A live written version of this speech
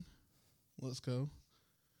Let's go.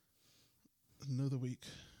 Another week,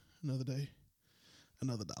 another day,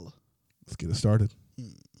 another dollar. Let's get it started.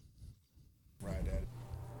 Right, Daddy.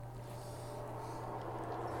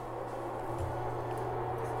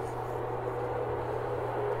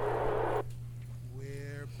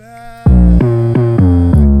 We're back.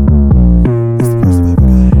 It's the first of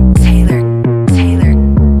ever Taylor,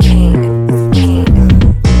 King.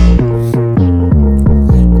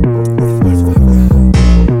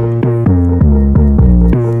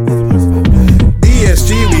 BSG,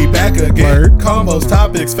 we back again. Combos,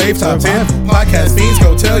 topics, fave top 10. Podcast fiends,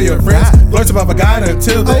 go tell your friends. Blurts about a guide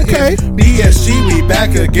until the end. BSG, we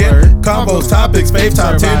back again. Combos, topics, fave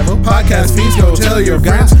top 10. Podcast fiends, go tell your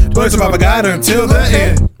friends. Blurts about a guide until the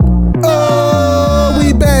end. Oh,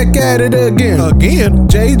 we back at it again.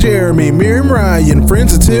 Jay, Jeremy, Miriam, Ryan,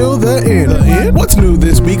 friends until the end. What's new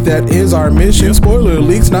this week? That is our mission. Spoiler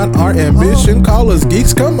leaks, not our ambition. Call us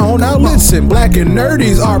geeks. Come on now, listen. Black and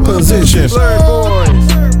nerdy's our position. Blurred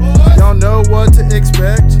boys, y'all know what to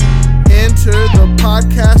expect. Enter the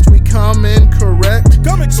podcast, we come in correct.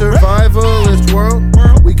 Survivalist world,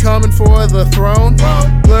 we coming for the throne.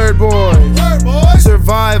 Blurred boys,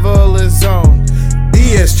 survivalist zone.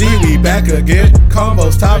 BSG, we back again.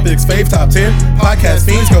 Combos, topics, fave top 10. Podcast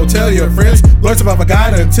fiends, go tell your friends. Blurts about a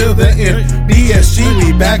guide until the end. BSG,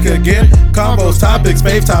 we back again. Combos, topics,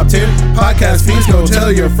 fave top 10. Podcast fiends, go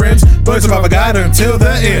tell your friends. Blurts about a guide until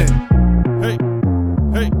the end. Hey.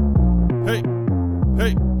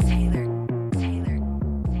 Taylor.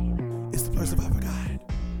 It's the Blurred Survivor Guide.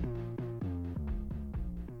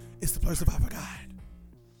 It's the Blurred Survivor Guide.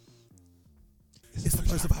 It's the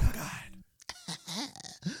Blurred Survivor Guide.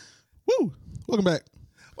 Woo! Welcome back.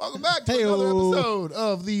 Welcome back to Hey-o. another episode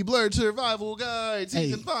of the Blurred Survival Guide,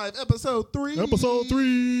 Season 5, Episode 3. Episode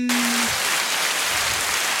 3. Thank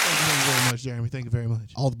you very much, Jeremy. Thank you very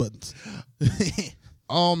much. All the buttons.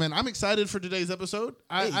 Oh, man, I'm excited for today's episode.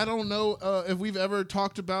 I don't know if we've ever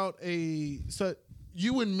talked about so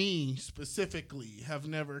you and me specifically have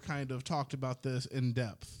never kind of talked about this in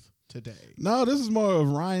depth today. No, this is more of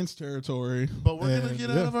Ryan's territory. But we're going to get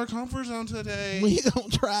out of our comfort zone today. We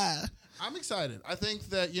don't try. I'm excited. I think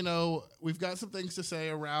that, we've got some things to say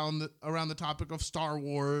around the topic of Star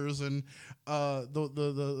Wars and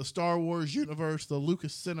the Star Wars universe, the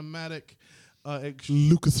Lucas cinematic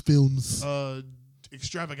Lucasfilms.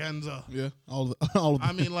 extravaganza. Yeah, all of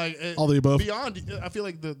I mean, like all the above. Beyond, I feel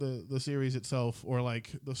like the series itself, or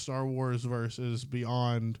like the Star Wars verse, is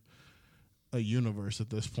beyond a universe at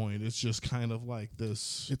this point. It's just kind of like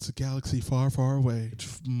this. It's a galaxy far, far away.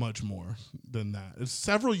 It's much more than that. It's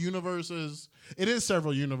several universes. It is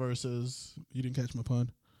several universes. You didn't catch my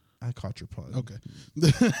pun? I caught your pun. Okay.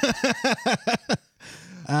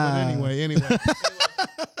 But anyway.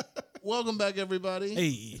 Welcome back, everybody.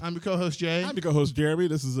 Hey. I'm your co-host, Jay. I'm your co-host, Jeremy.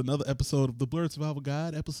 This is another episode of the Blurred Survival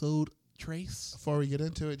Guide, episode Trace. Before we get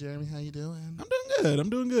into it, Jeremy, how you doing? I'm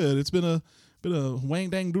doing good. It's been a wang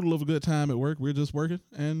dang doodle of a good time at work. We're just working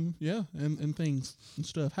and things and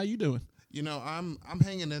stuff. How you doing? I'm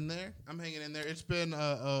hanging in there. It's been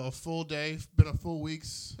a full day, been a full week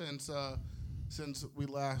since we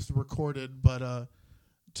last recorded. But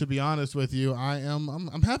to be honest with you,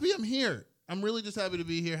 I'm happy I'm here. I'm really just happy to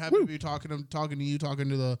be here. Happy to be talking to you, talking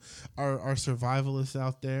to our survivalists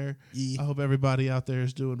out there. Yeah. I hope everybody out there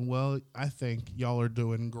is doing well. I think y'all are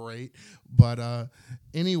doing great. But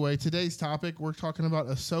anyway, today's topic, we're talking about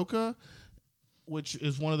Ahsoka, which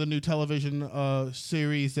is one of the new television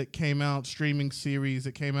series that came out, streaming series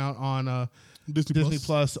that came out on Disney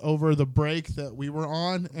Plus over the break that we were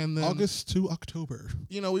on, and then August to October.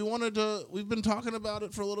 We've been talking about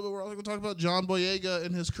it for a little bit. We're also going to talk about John Boyega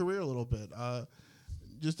and his career a little bit.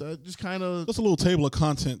 Just kind of Just a little table of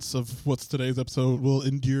contents of what today's episode will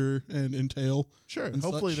endure and entail. Sure. And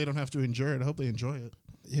Hopefully such. they don't have to endure it. I hope they enjoy it.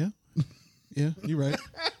 Yeah. Yeah, you're right.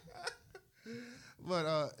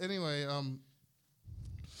 But anyway,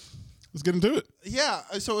 Let's get into it. yeah.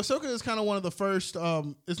 So Ahsoka is kind of one of the first.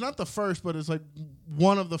 It's not the first, but it's like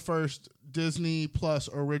one of the first Disney Plus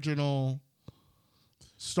original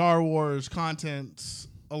Star Wars contents.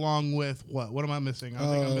 Along with what? What am I missing? I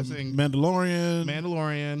think I'm missing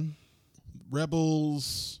Mandalorian,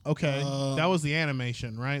 Rebels. Okay, that was the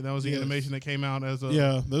animation, right? That was the animation that came out as a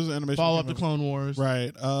There's an animation follow up to Clone Wars,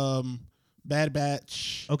 right? Bad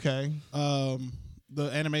Batch. Okay. The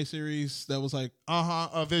anime series that was like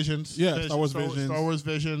Visions. Yeah, Visions. Star Wars Visions. Star Wars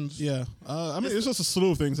Visions. Yeah. It's just a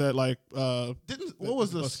slew of things that like What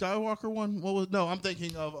was the Skywalker one? I'm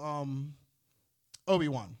thinking of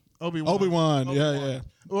Obi-Wan. Obi-Wan. Yeah.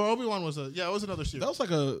 Or Obi-Wan was it was another series. That was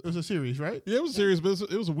like it was a series, right? it was a series, but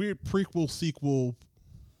it was a weird prequel sequel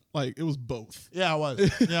Like it was both. Yeah, it was.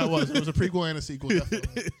 Yeah, it was. It was a prequel and a sequel,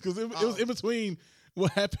 definitely. Because it was in between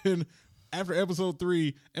what happened after episode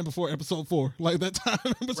 3 and before episode 4. Like that time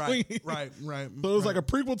in between. Right. So it was like a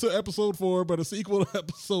prequel to episode 4, but a sequel to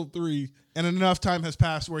episode 3. And enough time has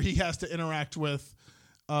passed where he has to interact with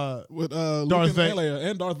Luke and Darth Leia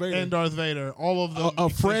and Darth Vader. and Darth Vader. All of them. A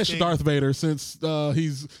fresh Darth Vader since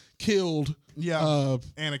he's killed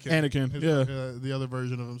Anakin. The other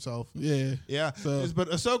version of himself. Yeah. Yeah. So-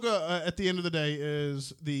 But Ahsoka, at the end of the day,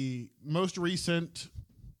 is the most recent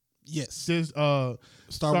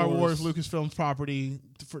Star Wars Lucasfilms property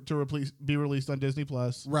to be released on Disney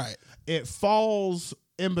Plus. Right. It falls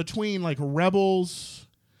in between like Rebels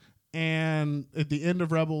and at the end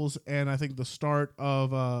of Rebels and I think the start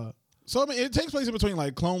of So I mean, it takes place in between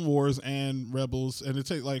like Clone Wars and Rebels, and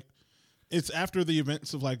it's after the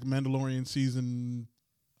events of like Mandalorian season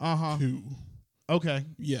 2. Okay.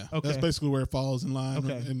 Yeah, Okay. that's basically where it falls in line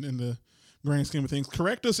in the grand scheme of things.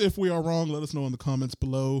 Correct us if we are wrong. Let us know in the comments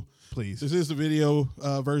below. Please. This is the video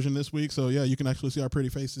version this week, so yeah, you can actually see our pretty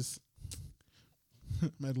faces.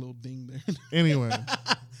 Made a little ding there. Anyway.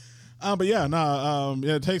 But yeah,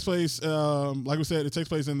 it takes place. Like we said, it takes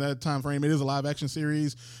place in that time frame. It is a live action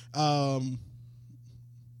series.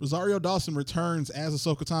 Rosario Dawson returns as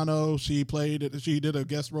Ahsoka Tano. She did a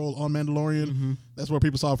guest role on Mandalorian. Mm-hmm. That's where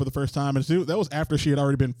people saw her for the first time, and that was after she had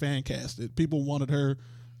already been fan casted. People wanted her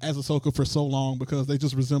as Ahsoka for so long because they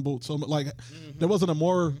just resembled so much. Like there wasn't a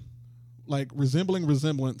more like resembling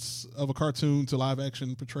resemblance of a cartoon to live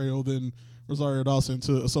action portrayal than Rosario Dawson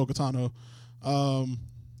to Ahsoka Tano.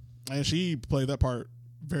 And she played that part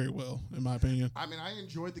very well, in my opinion. I mean, I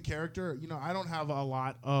enjoyed the character. You know, I don't have a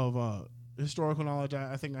lot of historical knowledge.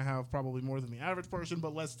 I think I have probably more than the average person,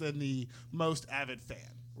 but less than the most avid fan,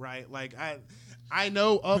 right? Like, I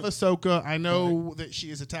know of Ahsoka. I know that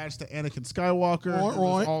she is attached to Anakin Skywalker.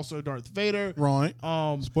 Right. Also Darth Vader. Right.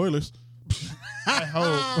 Spoilers. I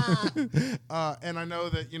hope. And I know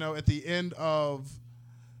that, you know, at the end of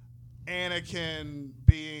Anakin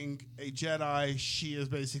being a Jedi, she is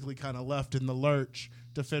basically kind of left in the lurch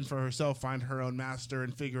to fend for herself, find her own master,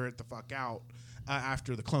 and figure it the fuck out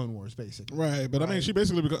after the Clone Wars, basically. Right, but I mean, she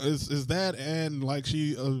basically is that, and like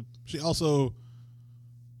she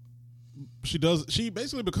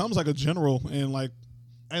basically becomes like a general and like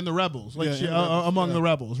and the rebels, like Rebels, among the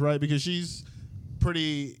rebels, right? Because she's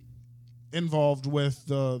pretty involved with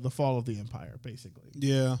the fall of the Empire, basically.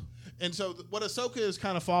 Yeah. And so what Ahsoka is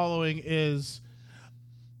kind of following is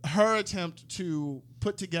her attempt to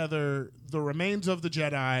put together the remains of the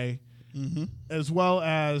Jedi, as well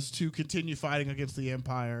as to continue fighting against the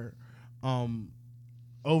Empire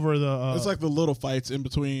over the... it's like the little fights in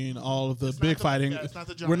between all of the big fighting. It's not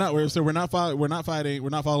the giant we're not fighting. We're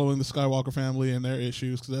not following the Skywalker family and their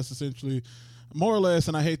issues, because that's essentially more or less,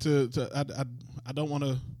 and I hate I don't want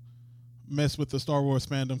to mess with the Star Wars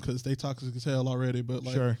fandom because they toxic as hell already, but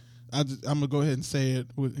like... Sure. I'm gonna go ahead and say it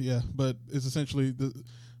but it's essentially the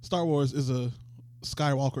Star Wars is a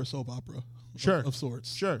Skywalker soap opera, of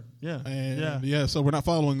sorts. Sure, yeah, and so we're not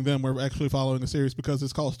following them. We're actually following a series because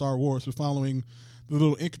it's called Star Wars. We're following the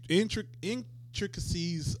little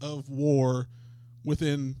intricacies of war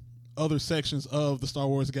within other sections of the Star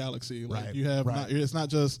Wars galaxy. Like Right, you have, it's not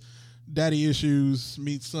just daddy issues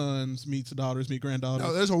meet sons, meets daughters, meet granddaughters.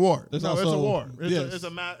 No, there's a war. There's it's a war. It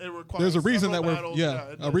requires there's a reason that battles.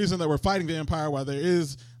 reason that we're fighting the Empire. While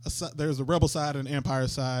there's a rebel side and an Empire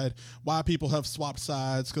side. Why people have swapped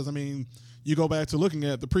sides? Because I mean, you go back to looking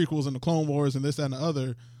at the prequels and the Clone Wars and this, that, and the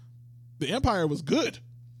other. The Empire was good,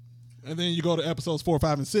 and then you go to episodes 4,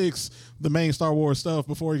 5, and 6, the main Star Wars stuff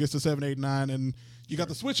before it gets to 7, 8, 9, and you got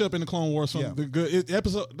the switch up in the Clone Wars from the good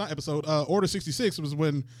Order 66 was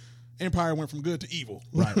when Empire went from good to evil,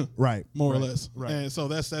 right, more or less, right. And so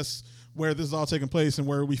that's where this is all taking place, and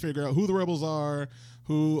where we figure out who the rebels are,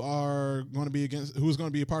 who are going to be who's going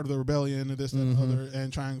to be a part of the rebellion, and this, that, and the other,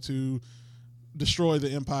 and trying to destroy the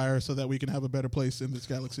Empire so that we can have a better place in this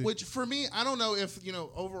galaxy. Which for me, I don't know if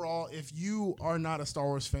overall, if you are not a Star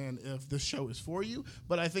Wars fan, if this show is for you,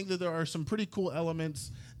 but I think that there are some pretty cool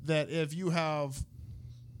elements that if you have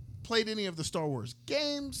played any of the Star Wars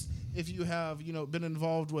games, if you have been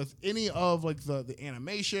involved with any of like the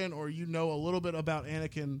animation, or a little bit about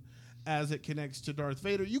Anakin as it connects to Darth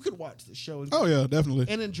Vader, you could watch the show definitely,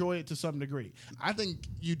 and enjoy it to some degree. I think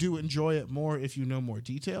you do enjoy it more if you know more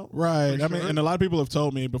detail, right? I mean, and a lot of people have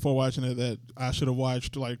told me before watching it that I should have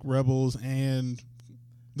watched like Rebels and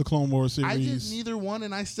the Clone Wars series. I did neither one,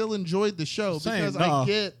 and I still enjoyed the show because I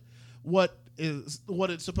get what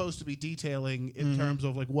it's supposed to be detailing in terms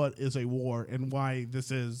of like what is a war and why this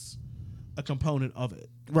is a component of it,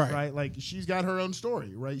 right? Like she's got her own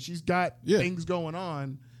story, right? She's got things going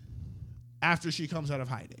on after she comes out of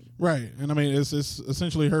hiding, right? And I mean, it's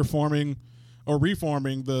essentially her forming or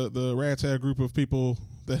reforming the ragtag group of people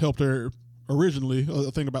that helped her originally. I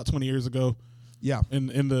think about 20 years ago. Yeah,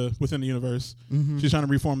 within the universe, she's trying to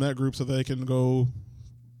reform that group so they can go.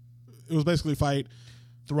 It was basically fight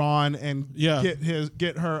Thrawn and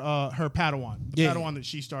get her Padawan, the Padawan that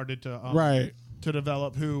she started to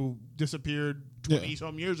develop, who disappeared 20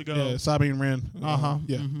 some years ago. Yeah, Sabine Wren.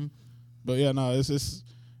 But yeah, no,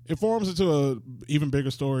 it forms into a even bigger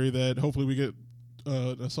story that hopefully we get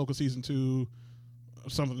Ahsoka season 2,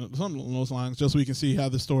 something along those lines, just so we can see how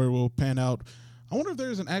the story will pan out. I wonder if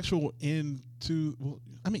there's an actual end to. Well,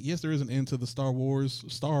 I mean, yes, there is an end to the Star War.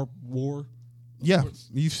 Yeah,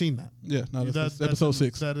 you've seen that. Yeah, no, that's episode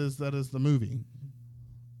 6. That is the movie.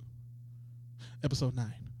 Episode 9.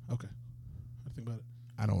 Okay, I think about it.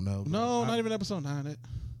 I don't know. No, not even episode 9.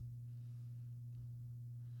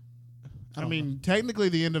 I mean, technically,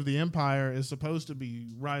 the end of the Empire is supposed to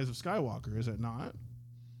be Rise of Skywalker, is it not?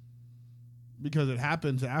 Because it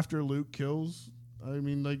happens after Luke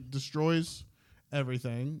destroys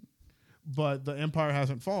everything, but the Empire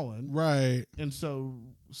hasn't fallen. Right. And so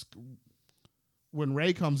when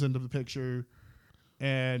Rey comes into the picture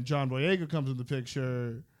and John Boyega comes into the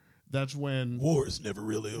picture, that's when war is never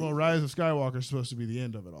really over. Well, Rise of Skywalker is supposed to be the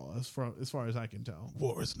end of it all, as far as I can tell.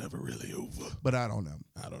 War is never really over. But I don't know.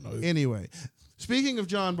 Either. Anyway, speaking of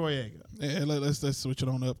John Boyega. Yeah, let's switch it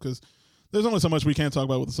on up, because there's only so much we can't talk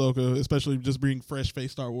about with Ahsoka, especially just being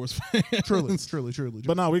fresh-faced Star Wars fans. Truly.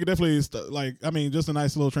 But no, we could definitely, just a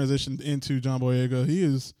nice little transition into John Boyega.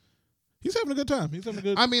 He's having a good time.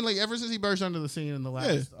 I mean, ever since he burst onto the scene in the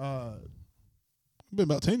last... been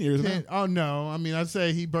about 10 years now. Oh, no. I mean, I'd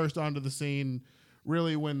say he burst onto the scene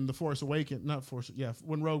really when The Force Awakens...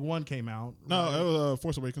 when Rogue One came out. No, it was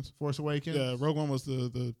Force Awakens. Force Awakens? Yeah, Rogue One was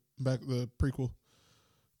the prequel.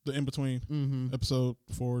 The in-between, episode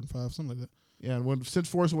 4 and 5, something like that. Yeah, and since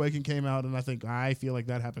Force Awakens came out, and I feel like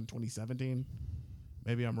that happened 2017.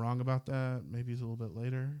 Maybe I'm wrong about that. Maybe it's a little bit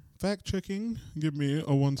later. Fact checking. Give me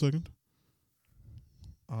a 1 second.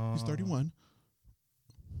 He's 31.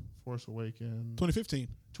 Force Awakens.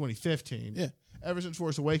 2015. Yeah. Ever since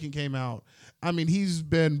Force Awakens came out, I mean, he's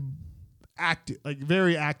been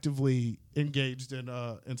very actively engaged in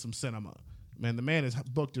some cinema. Man, the man is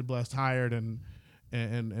booked and blessed, hired, and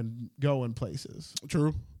going places.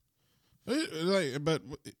 True. But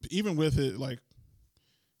even with it,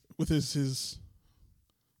 with his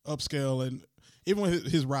upscale and even with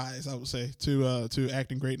his rise, I would say to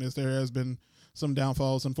acting greatness, there has been some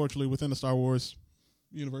downfalls, unfortunately, within the Star Wars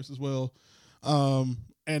universe as well. And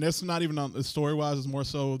it's not even on the story wise; it's more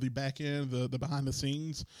so the back end, the behind the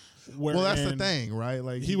scenes. Well, that's the thing,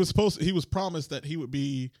 right? He was promised that he would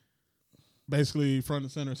be basically front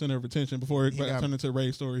and center of attention before it turned into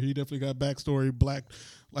Rey's story. He definitely got backstory, black,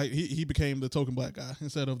 he became the token black guy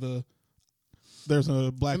instead of there's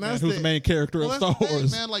a black man who's the main character of Star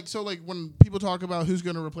Wars. Man, when people talk about who's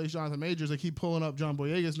going to replace Jonathan Majors, they keep pulling up John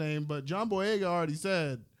Boyega's name, but John Boyega already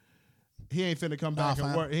said he ain't finna come back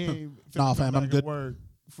and work. He ain't finna come back and work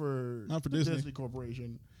for Disney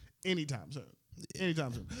Corporation anytime soon.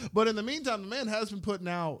 But in the meantime, the man has been putting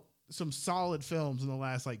out some solid films in the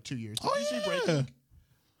last 2 years. Did you see Breaking?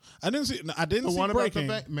 I didn't see Breaking,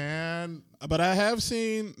 man. But I have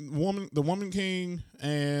seen The Woman King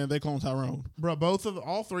and They Clone Tyrone. Bro,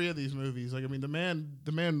 all three of these movies, the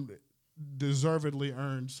man deservedly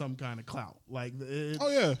earned some kind of clout.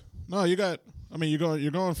 No, you're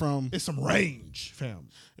going from, it's some range, fam.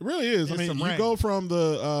 It really is. You go from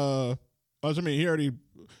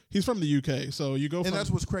he's from the UK, so you go from, and that's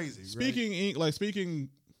what's crazy. Speaking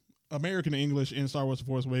American English in Star Wars: The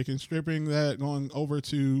Force Awakens, stripping that, going over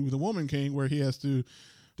to The Woman King, where he has to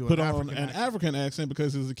put on an African accent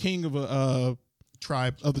because he's the king of the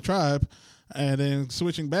tribe, and then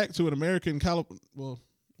switching back to an American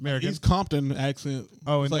He's Compton accent.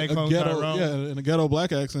 Oh, and a ghetto, and a ghetto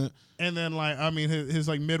black accent, and then his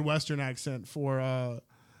Midwestern accent for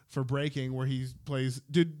Breaking, where he plays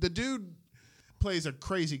the dude plays a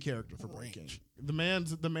crazy character for Breaking. The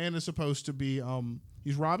man is supposed to be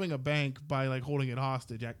he's robbing a bank by holding it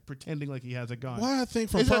hostage, pretending like he has a gun. Why I think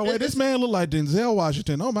from far away, this man look like Denzel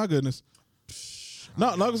Washington. Oh my goodness.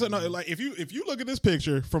 No, if you look at this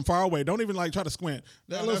picture from far away, don't even try to squint.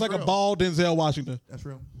 That looks like real. A bald Denzel Washington. That's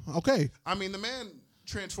real. Okay. I mean, the man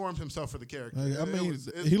transformed himself for the character. He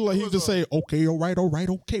just say, okay, all right,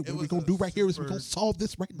 okay. What we gonna do right here is we're gonna solve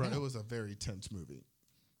this right now. It was a very tense movie.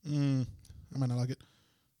 I might not like it.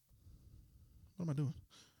 What am I doing?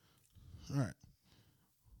 All right.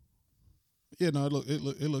 Yeah, no, it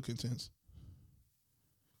looked intense.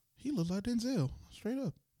 He looked like Denzel, straight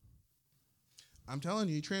up. I'm telling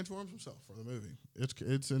you, he transforms himself for the movie.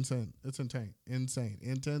 It's insane. It's insane.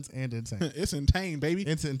 Intense and insane. It's insane, baby.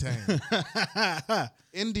 It's insane.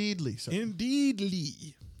 Indeedly. So.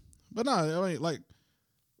 Indeedly. But no, I mean, like,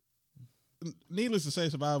 needless to say,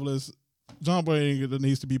 Survivalist, John Boyega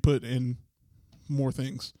needs to be put in more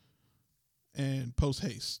things and post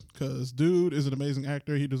haste, because dude is an amazing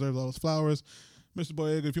actor. He deserves all his flowers. Mr.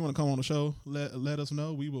 Boyega, if you want to come on the show, let us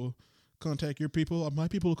know. We will contact your people. My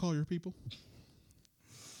people will call your people.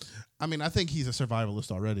 I mean, I think he's a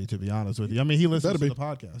survivalist already, to be honest with you. I mean, he listens to the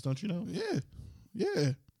podcast, don't you know?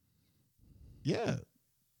 Yeah.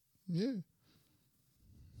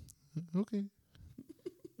 Okay.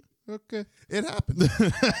 Okay. It happened.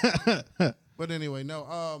 But anyway,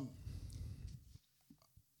 no.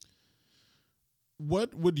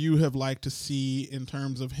 What would you have liked to see in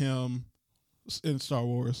terms of him in Star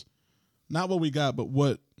Wars? Not what we got, but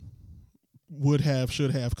what would have,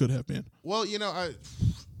 should have, could have been. Well, you know,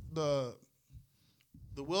 the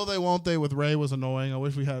will they, won't they with Rey was annoying. I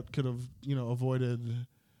wish we could have avoided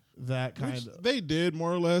that kind of. They did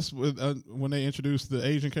more or less with when they introduced the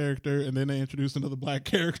Asian character and then they introduced another black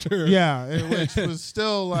character. Yeah, which was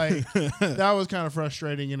still like that was kind of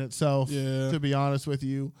frustrating in itself. Yeah. To be honest with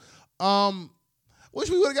you, wish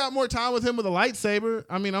we would have got more time with him with a lightsaber.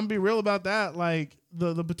 I mean, I'm gonna be real about that. Like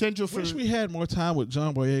the potential for. Wish we had more time with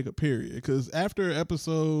John Boyega. Period. Because after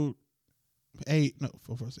episode 8, no,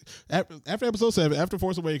 4, 6. After episode 7, after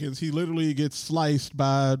Force Awakens, he literally gets sliced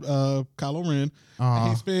by Kylo Ren.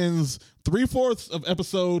 He spends 3/4 of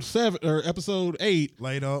episode 7 or episode 8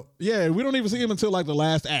 laid up. Yeah, we don't even see him until like the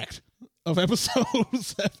last act of episode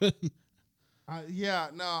 7. Or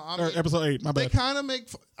episode 8. My bad. They kind of make.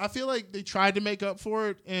 I feel like they tried to make up for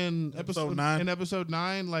it in episode 9. In episode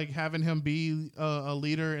 9, like having him be a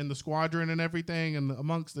leader in the squadron and everything, and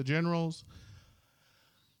amongst the generals.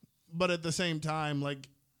 But at the same time, like,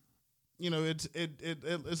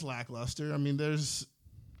 it's lackluster. I mean,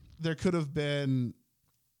 there could have been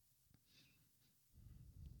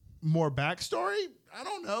more backstory. I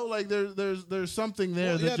don't know. Like there's something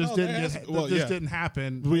there that just didn't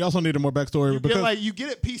happen. We also needed more backstory because you get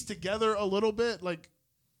it pieced together a little bit, like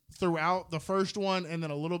throughout the first one, and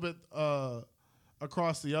then a little bit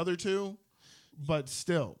across the other two. But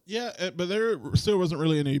still. Yeah, but there still wasn't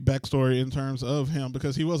really any backstory in terms of him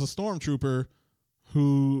because he was a stormtrooper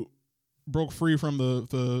who broke free from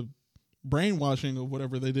the brainwashing of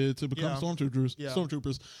whatever they did to become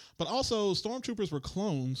stormtroopers. But also, stormtroopers were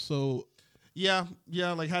clones, so... Yeah,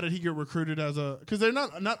 like how did he get recruited as a... Because they're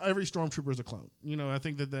not every stormtrooper is a clone. I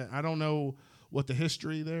think that I don't know what the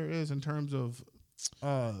history there is in terms of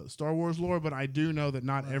Star Wars lore, but I do know that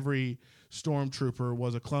not every stormtrooper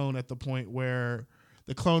was a clone at the point where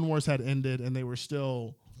the Clone Wars had ended and they were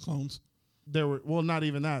still clones. Not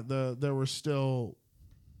even that. There were still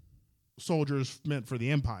soldiers meant for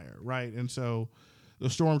the Empire, right? And so the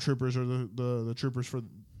stormtroopers are the troopers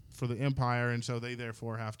for the Empire, and so they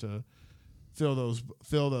therefore have to fill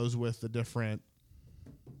those with the different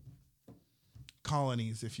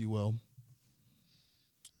colonies, if you will.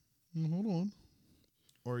 Hold on.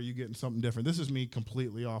 Or are you getting something different? This is me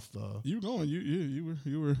completely off the. You going?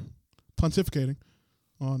 You were pontificating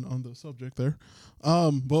on the subject there.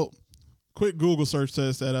 Well, quick Google search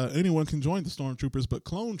says that anyone can join the stormtroopers, but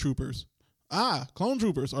clone troopers are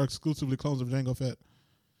exclusively clones of Jango Fett.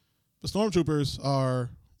 The stormtroopers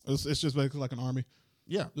are. It's just basically like an army.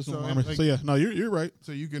 Yeah. An army. So yeah, no, you're right.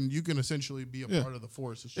 So you can essentially be a part of the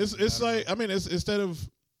force. It's like it's instead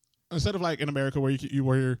of like in America where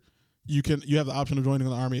you have the option of joining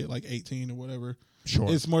the army at like 18 or whatever.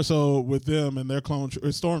 Sure. It's more so with them and their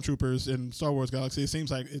stormtroopers in Star Wars Galaxy. It seems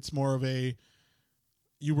like it's more of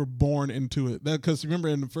you were born into it. Because remember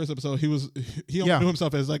in the first episode he only knew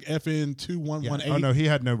himself as like FN 2118. Oh no, he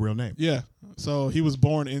had no real name. Yeah. So he was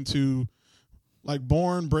born,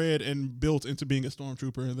 bred, and built into being a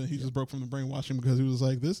stormtrooper, and then he just broke from the brainwashing because he was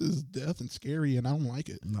like, "This is death and scary, and I don't like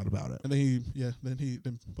it." I'm not about it. And then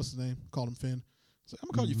what's his name? Called him Finn. So I'm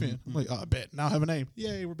gonna call you Finn. I'm like, I bet now I have a name.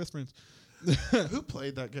 Yay, we're best friends. Who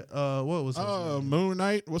played that guy? What was his name? Moon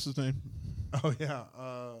Knight. What's his name? Oh yeah.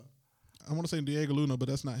 I want to say Diego Luna, but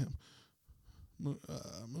that's not him.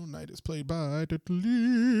 Moon Knight is played by. It's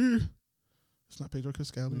not Pedro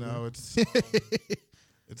Pascal. No, it's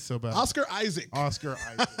so bad. Oscar Isaac.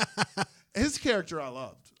 His character I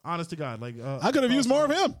loved. Honest to God, like I could have used more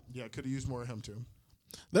of him. Yeah, could have used more of him too.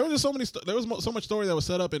 There was just so much story that was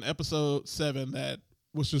set up in episode 7 that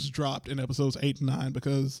was just dropped in episodes 8 and 9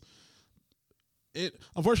 because it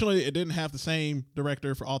unfortunately it didn't have the same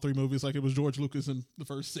director for all 3 movies like it was George Lucas in the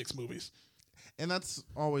first 6 movies. And that's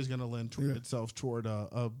always going to lend itself toward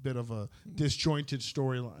a bit of a disjointed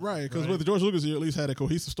storyline. Right, because with George Lucas, you at least had a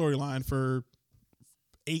cohesive storyline for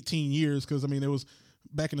 18 years. Because, I mean, it was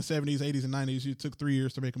back in the 70s, 80s, and 90s, you took 3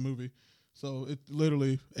 years to make a movie. So it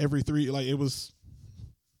literally every 3, like it was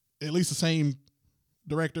at least the same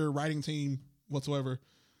director, writing team whatsoever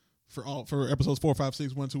for episodes 4, 5,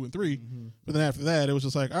 6, 1, 2, and 3. Mm-hmm. But then after that, it was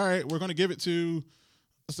just like, all right, we're going to give it to,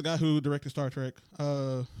 what's the guy who directed Star Trek?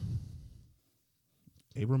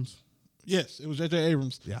 Abrams. Yes, it was J.J.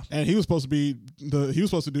 Abrams. Yeah, and he was supposed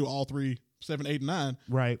to do all 3, 7, 8, and 9.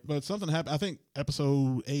 Right. But something happened. I think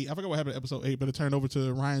episode 8. I forgot what happened to episode 8, but it turned over to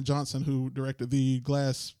Rian Johnson, who directed the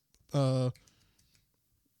Glass. What's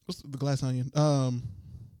the Glass Onion?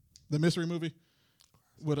 The mystery movie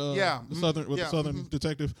with the Southern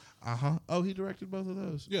detective. Oh, he directed both of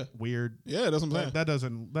those. Yeah. Weird. Yeah, that's what I'm saying.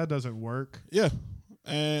 That doesn't work. Yeah,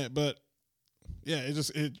 but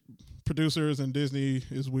producers and Disney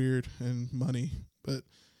is weird and money, but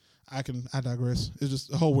I digress. It's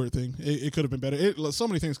just a whole weird thing. It could have been better. So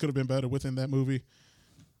many things could have been better within that movie.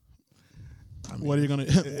 I mean, what are you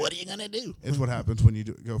gonna do? It's what happens when you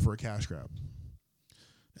go for a cash grab.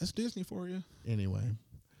 That's Disney for you. Anyway,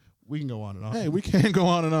 we can go on and on. Hey, we can go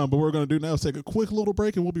on and on, but what we're gonna do now is take a quick little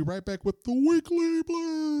break, and we'll be right back with the Weekly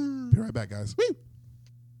Blur. Be right back, guys. Woo.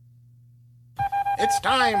 It's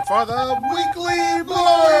time for the Weekly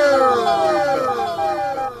Blur.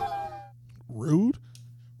 Rude.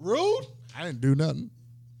 I didn't do nothing.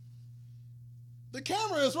 The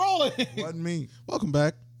camera is rolling. Wasn't me. Welcome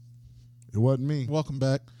back. It wasn't me. Welcome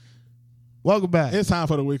back. It's time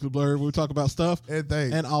for the Weekly Blur. We talk about stuff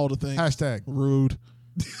and all the things. Hashtag rude.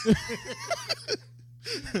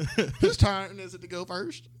 Whose turn is it to go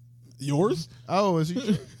first? Yours? Oh, is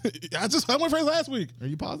he? I went first last week. Are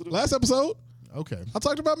you positive? Last episode. Okay. I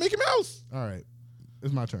talked about Mickey Mouse. All right.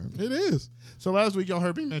 It's my turn. It is. So last week y'all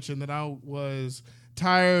heard me mention that I was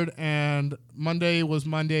tired and Monday was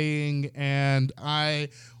Mondaying and I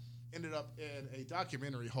ended up in a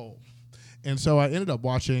documentary hole. And so I ended up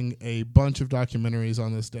watching a bunch of documentaries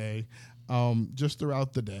on this day, just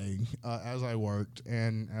throughout the day as I worked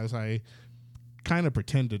and as I kind of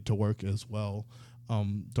pretended to work as well.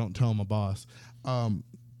 Don't tell my boss.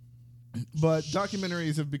 But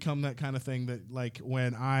documentaries have become that kind of thing that, like,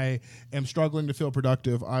 when I am struggling to feel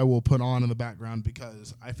productive, I will put on in the background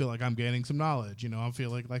because I feel like I'm gaining some knowledge. You know, I feel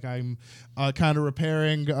like I'm kind of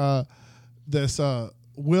repairing this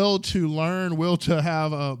will to learn, will to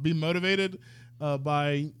have be motivated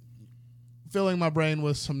by filling my brain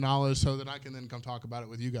with some knowledge so that I can then come talk about it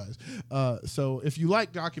with you guys. So if you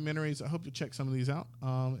like documentaries, I hope you check some of these out.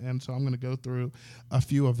 And so I'm going to go through a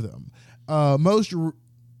few of them.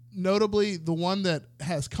 Notably, the one that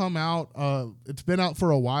has come out, it's been out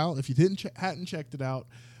for a while. If you hadn't checked it out,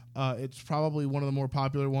 it's probably one of the more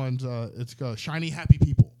popular ones. It's called Shiny Happy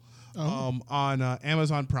People on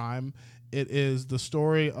Amazon Prime. It is the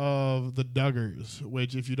story of the Duggars,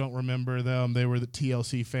 which, if you don't remember them, they were the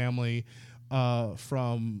TLC family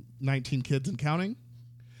from 19 Kids and Counting.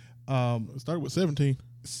 It started with 17.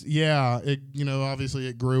 Yeah, obviously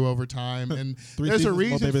it grew over time, and there's a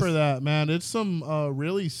reason for that, man. It's some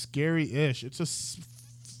really scary-ish.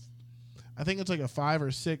 I think it's like a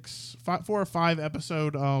 4 or 5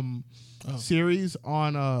 episode series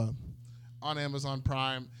on Amazon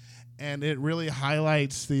Prime, and it really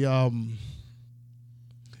highlights the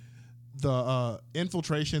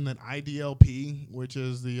infiltration that IDLP, which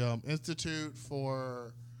is the Institute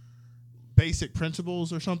for Basic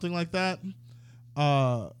Principles or something like that.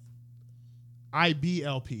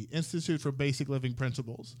 IBLP, Institute for Basic Living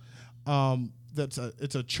Principles.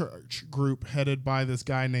 It's a church group headed by this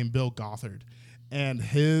guy named Bill Gothard, and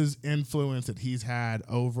his influence that he's had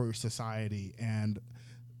over society and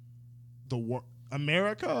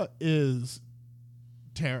America is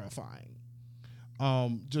terrifying.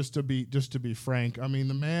 Just to be frank, I mean,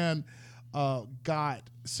 the man got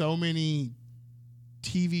so many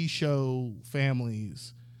TV show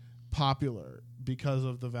families popular because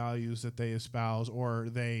of the values that they espouse, or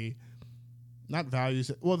the values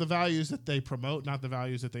that they promote, not the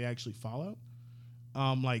values that they actually follow.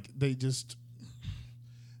 Like, they just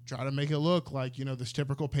try to make it look like, this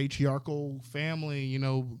typical patriarchal family,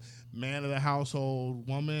 man of the household,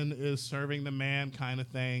 woman is serving the man kind of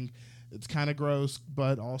thing. It's kind of gross,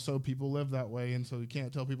 but also people live that way, and so you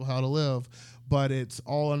can't tell people how to live. But it's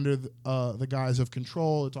all under the guise of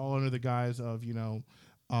control. It's all under the guise of,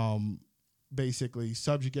 basically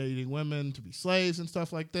subjugating women to be slaves and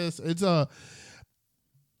stuff like this.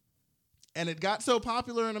 And it got so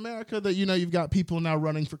popular in America that, you've got people now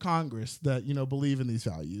running for Congress that, believe in these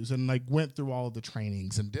values and like went through all of the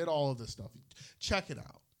trainings and did all of this stuff. Check it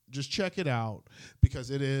out. Just check it out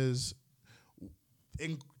because it's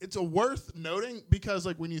a worth noting because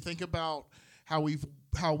like when you think about how we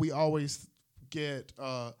always get,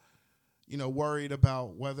 worried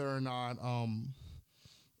about whether or not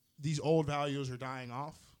these old values are dying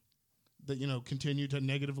off that, continue to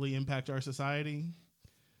negatively impact our society.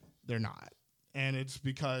 They're not. And it's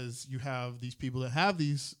because you have these people that have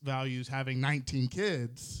these values having 19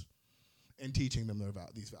 kids and teaching them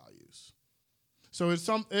these values. So it's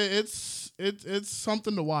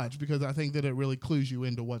something to watch because I think that it really clues you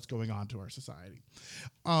into what's going on to our society.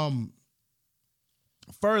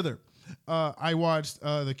 Further, I watched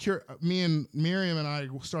me and Miriam and I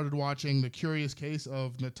started watching The Curious Case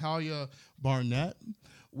of Natalia Barnett,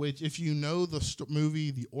 which if you know the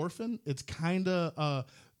movie The Orphan, it's kind of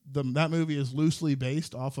that movie is loosely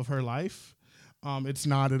based off of her life. It's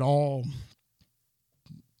not at all,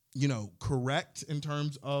 correct in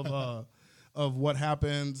terms of what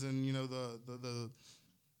happens and the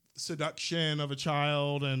seduction of a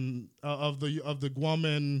child and of the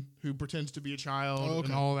woman who pretends to be a child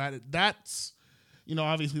and all that. That's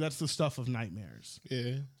obviously that's the stuff of nightmares.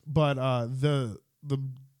 Yeah. But the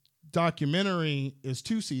documentary is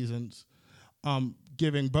 2 seasons.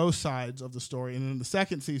 Giving both sides of the story. And in the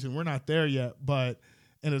second season, we're not there yet, and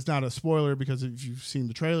it's not a spoiler because if you've seen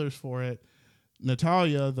the trailers for it,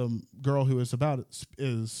 Natalia, the girl who is about it,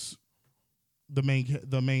 is the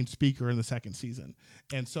main speaker in the second season.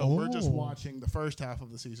 And so we're just watching the first half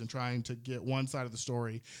of the season, trying to get one side of the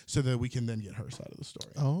story so that we can then get her side of the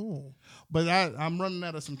story. Oh. But I'm running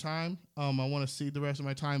out of some time. I want to see the rest of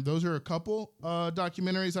my time. Those are a couple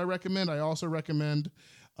documentaries I recommend. I also recommend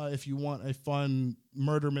if you want a fun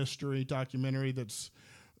murder mystery documentary that's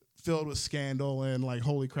filled with scandal and like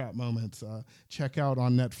holy crap moments, check out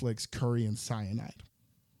on Netflix Curry and Cyanide.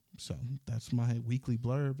 So that's my weekly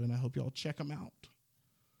blurb, and I hope y'all check them out.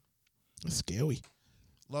 It's scary.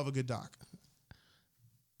 Love a good doc.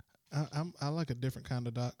 I like a different kind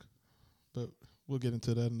of doc, but we'll get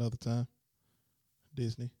into that another time.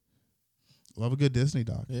 Disney. Love a good Disney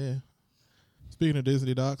doc. Yeah. Speaking of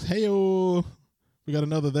Disney docs, hey-o. We got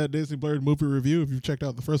another That Disney Blurred movie review. If you've checked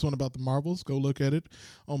out the first one about the Marvels, go look at it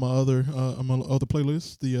on my other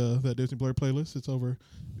playlist, the That Disney Blurred playlist. It's over.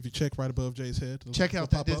 If you check right above Jay's head, check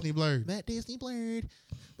out That Disney Blurred. That Disney Blurred.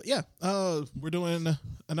 But yeah, we're doing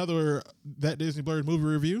another That Disney Blurred movie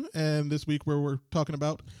review, and this week we're talking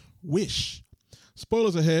about Wish.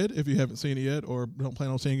 Spoilers ahead if you haven't seen it yet or don't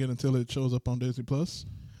plan on seeing it until it shows up on Disney Plus.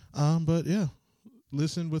 But yeah.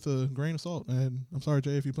 Listen with a grain of salt. And I'm sorry,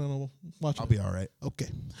 Jay, if you plan on watching. I'll be all right. Okay.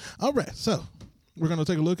 All right. So we're going to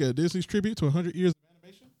take a look at Disney's tribute to 100 years of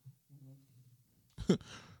animation.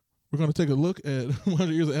 We're going to take a look at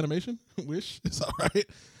 100 years of animation. Wish. It's all right.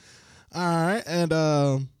 All right. And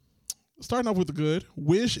starting off with the good,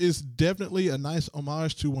 Wish is definitely a nice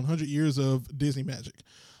homage to 100 years of Disney magic.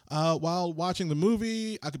 While watching the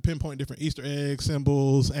movie, I could pinpoint different Easter eggs,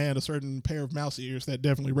 symbols, and a certain pair of mouse ears that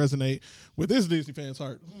definitely resonate with this Disney fan's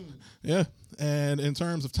heart. Yeah. And in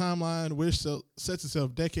terms of timeline, Wish sets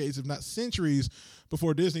itself decades, if not centuries,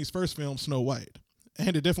 before Disney's first film, Snow White.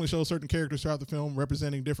 And it definitely shows certain characters throughout the film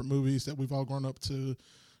representing different movies that we've all grown up to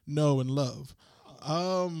know and love.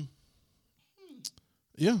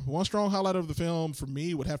 Yeah, one strong highlight of the film for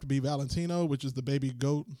me would have to be Valentino, which is the baby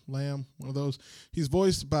goat, lamb, one of those. He's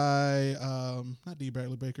voiced by, not D.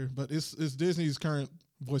 Bradley Baker, but it's Disney's current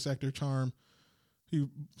voice actor, Charm. He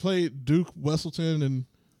played Duke Wesselton and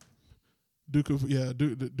Duke of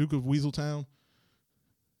Weaseltown.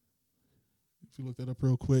 If you look that up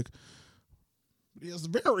real quick. But he has a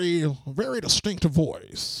very, very distinctive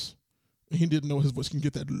voice. He didn't know his voice can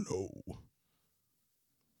get that low.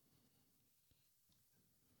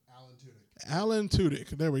 Alan Tudyk.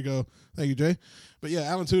 There we go. Thank you, Jay. But yeah,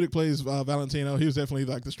 Alan Tudyk plays Valentino. He was definitely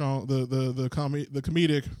like the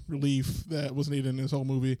comedic relief that was needed in this whole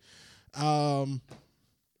movie. He's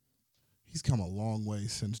come a long way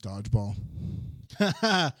since Dodgeball.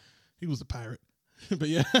 He was a pirate. But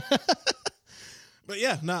yeah.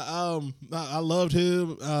 I loved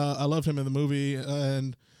him. I loved him in the movie.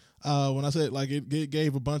 And when I said like it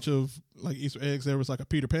gave a bunch of like Easter eggs, there was like a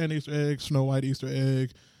Peter Pan Easter egg, Snow White Easter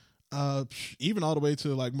egg. Even all the way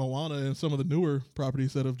to like Moana and some of the newer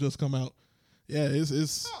properties that have just come out. Yeah,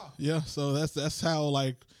 yeah. So that's how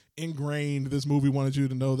like ingrained this movie wanted you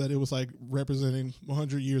to know that it was like representing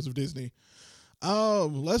 100 years of Disney.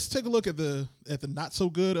 Let's take a look at the not so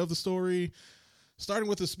good of the story, starting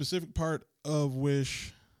with a specific part of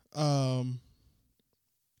Wish.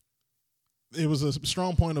 it was a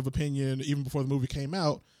strong point of opinion even before the movie came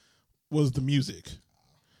out, was the music.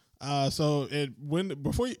 So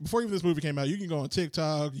before even this movie came out, you can go on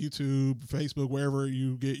TikTok, YouTube, Facebook, wherever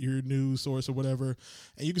you get your news source or whatever,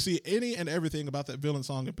 and you can see any and everything about that villain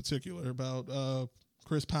song in particular, about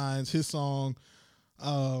Chris Pine's, his song.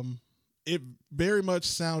 It very much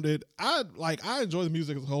sounded, I enjoy the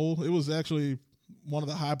music as a whole. It was actually one of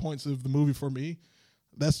the high points of the movie for me.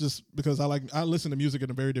 That's just because I listen to music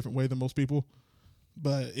in a very different way than most people.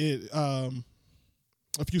 But a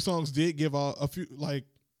few songs did give off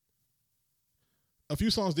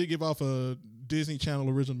a Disney Channel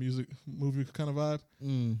original movie kind of vibe.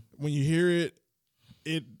 When you hear it,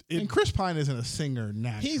 and Chris Pine isn't a singer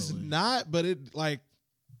naturally. He's not, but it like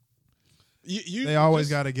they always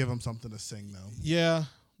got to give him something to sing though. Yeah,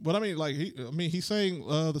 but I mean, like he sang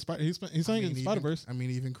he sang in Spider-Verse. I mean,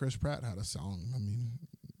 even Chris Pratt had a song.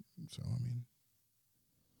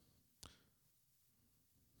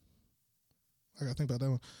 I gotta think about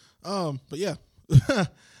that one. But yeah.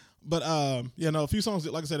 But a few songs,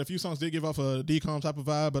 like I said, did give off a DCOM type of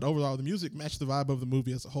vibe, but overall the music matched the vibe of the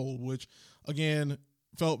movie as a whole, which again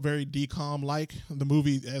felt very DCOM like the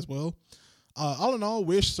movie as well. All in all,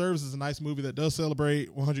 Wish serves as a nice movie that does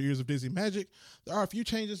celebrate 100 years of Disney magic. There are a few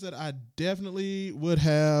changes that I definitely would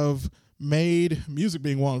have made, music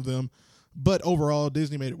being one of them, but overall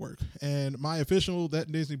Disney made it work. And my official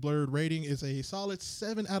That Disney Blurred rating is a solid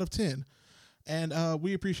 7 out of 10. And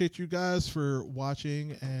we appreciate you guys for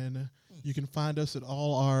watching, and you can find us at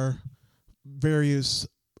all our various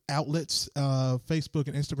outlets, Facebook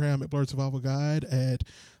and Instagram at Blurred Survival Guide, at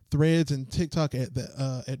Threads and TikTok at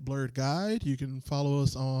Blurred Guide. You can follow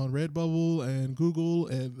us on Redbubble and Google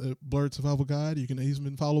at Blurred Survival Guide. You can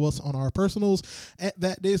even follow us on our personals at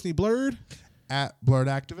That Disney Blurred, at Blurred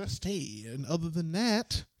Activist. Hey, and other than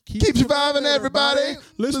that, keep surviving, everybody.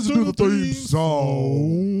 Listen to the theme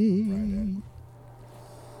song.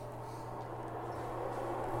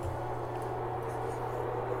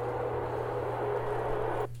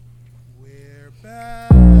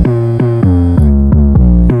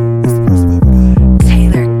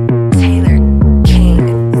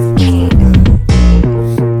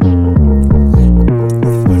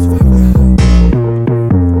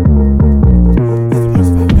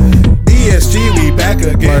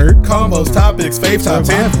 Combos, topics, fave top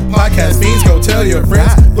 10. Podcast fiends, go tell your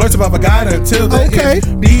friends. Blurred Survival Guide until the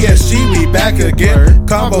end. DSG, we back again.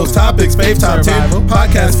 Combos, topics, fave top 10.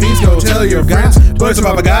 Podcast fiends, go tell your friends. Blurred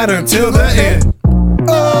Survival Guide until the end.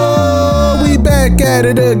 Oh, we back at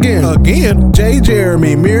it again. Jay,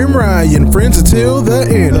 Jeremy, Miriam, Ryan, friends until the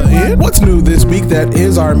end. What's new this week? That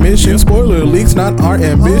is our mission. Spoiler leaks, not our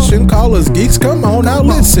ambition. Call us geeks, come on now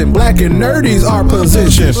listen. Black and nerdy's our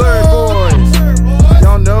position. Blurred boys.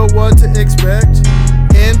 Y'all know what to expect.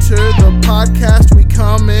 Enter the podcast, we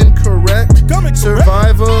come in correct.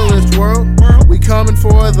 Survivalist world, we coming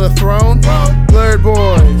for the throne. Blurred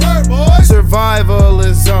boys,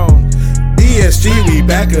 survivalist zone. DSG, we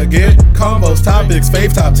back again. Combos, topics,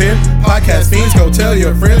 fave top 10. Podcast fiends, go tell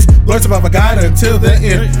your friends. Blurred Survival Guide until the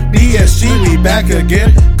end. DSG, we back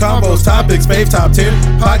again. Combos, topics, fave top 10.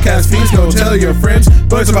 Podcast fiends, go tell your friends.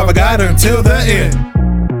 Blurred Survival Guide until the end.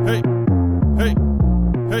 Hey.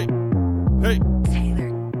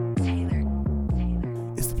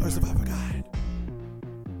 It's the Blurred Survival Guide.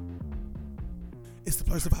 It's the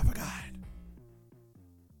Blurred Survival Guide.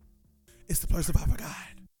 It's the Blurred Survival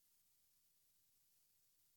Guide.